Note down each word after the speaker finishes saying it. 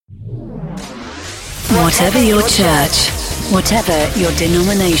Whatever your church, whatever your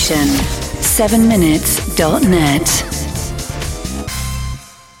denomination, 7minutes.net.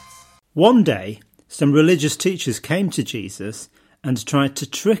 One day, some religious teachers came to Jesus and tried to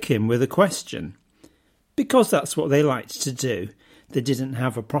trick him with a question. Because that's what they liked to do. They didn't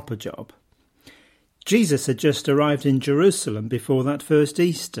have a proper job. Jesus had just arrived in Jerusalem before that first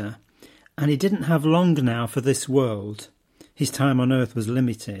Easter, and he didn't have long now for this world. His time on earth was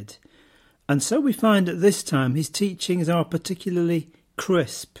limited. And so we find at this time his teachings are particularly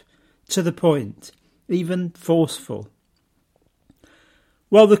crisp, to the point, even forceful.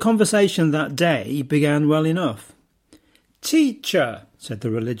 Well, the conversation that day began well enough. "Teacher," said the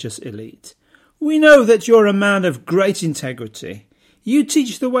religious elite, "we know that you're a man of great integrity. You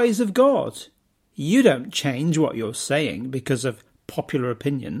teach the ways of God. You don't change what you're saying because of popular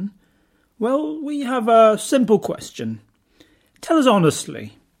opinion. Well, we have a simple question. Tell us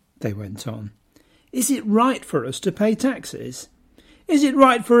honestly," they went on, "is it right for us to pay taxes? Is it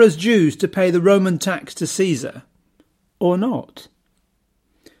right for us Jews to pay the Roman tax to Caesar? Or not?"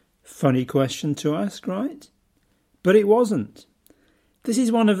 Funny question to ask, right? But it wasn't. This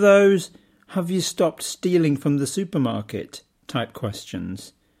is one of those "have you stopped stealing from the supermarket" type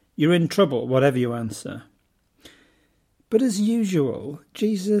questions. You're in trouble, whatever you answer. But as usual,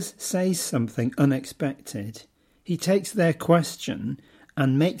 Jesus says something unexpected. He takes their question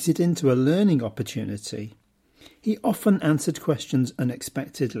and makes it into a learning opportunity. He often answered questions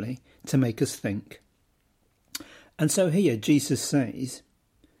unexpectedly to make us think. And so here Jesus says,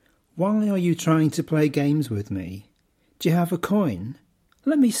 "Why are you trying to play games with me? Do you have a coin?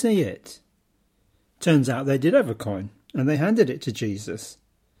 Let me see it." Turns out they did have a coin, and they handed it to Jesus.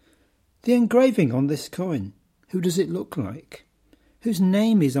 "The engraving on this coin, who does it look like? Whose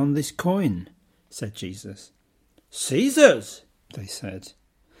name is on this coin?" said Jesus. "Caesar's," they said.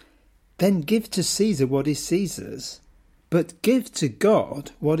 "Then give to Caesar what is Caesar's, but give to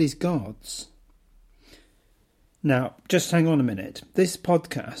God what is God's." Now, just hang on a minute. This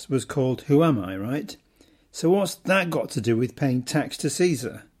podcast was called Who Am I, right? So what's that got to do with paying tax to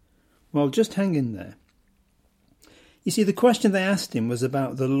Caesar? Well, just hang in there. You see, the question they asked him was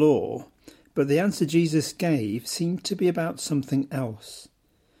about the law, but the answer Jesus gave seemed to be about something else.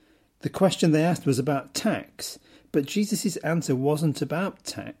 The question they asked was about tax, but Jesus' answer wasn't about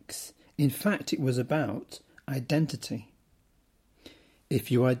tax. In fact, it was about identity.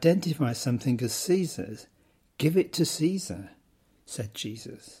 "If you identify something as Caesar's, give it to Caesar," said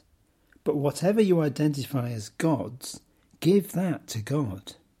Jesus. "But whatever you identify as God's, give that to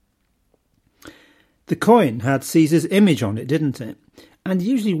God." The coin had Caesar's image on it, didn't it? And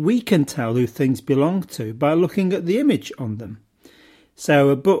usually we can tell who things belong to by looking at the image on them. So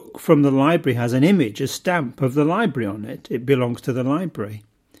a book from the library has an image, a stamp of the library on it. It belongs to the library.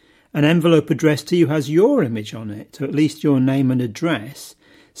 An envelope addressed to you has your image on it, or at least your name and address,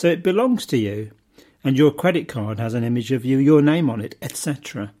 so it belongs to you. And your credit card has an image of you, your name on it,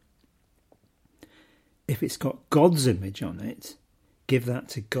 etc. "If it's got God's image on it, give that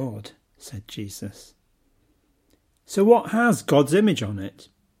to God," said Jesus. So what has God's image on it?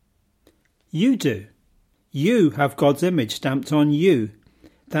 You do. You have God's image stamped on you.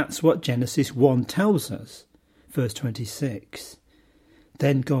 That's what Genesis 1 tells us. Verse 26.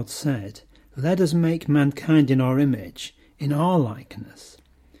 "Then God said, let us make mankind in our image, in our likeness."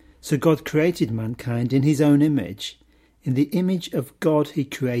 So God created mankind in his own image. In the image of God he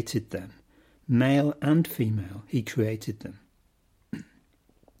created them. Male and female he created them.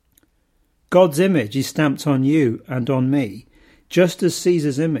 God's image is stamped on you and on me, just as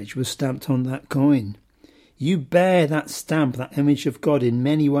Caesar's image was stamped on that coin. You bear that stamp, that image of God in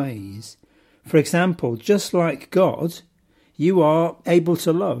many ways. For example, just like God, you are able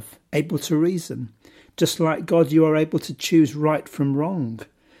to love, able to reason. Just like God, you are able to choose right from wrong.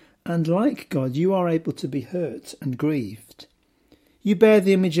 And like God, you are able to be hurt and grieved. You bear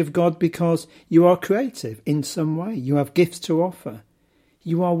the image of God because you are creative in some way. You have gifts to offer.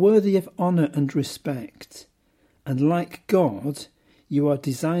 You are worthy of honour and respect. And like God, you are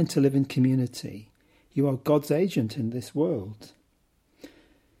designed to live in community. You are God's agent in this world.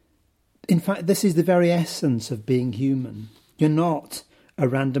 In fact, this is the very essence of being human. You're not a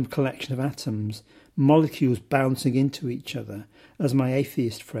random collection of atoms, molecules bouncing into each other, as my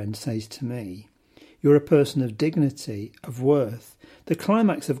atheist friend says to me. You're a person of dignity, of worth, the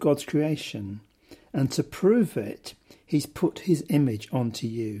climax of God's creation. And to prove it, he's put his image onto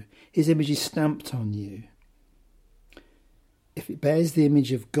you. His image is stamped on you. If it bears the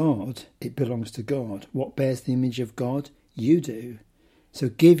image of God, it belongs to God. What bears the image of God? You do. So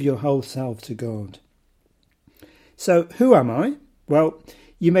give your whole self to God. So who am I? Well,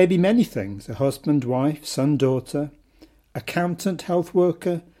 You may be many things: a husband, wife, son, daughter, accountant, health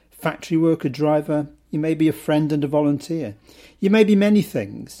worker, factory worker, driver. You may be a friend and a volunteer. You may be many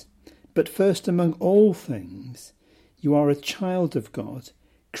things, but first among all things, you are a child of God,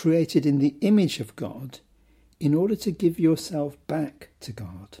 created in the image of God, in order to give yourself back to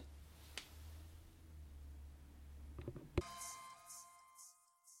God.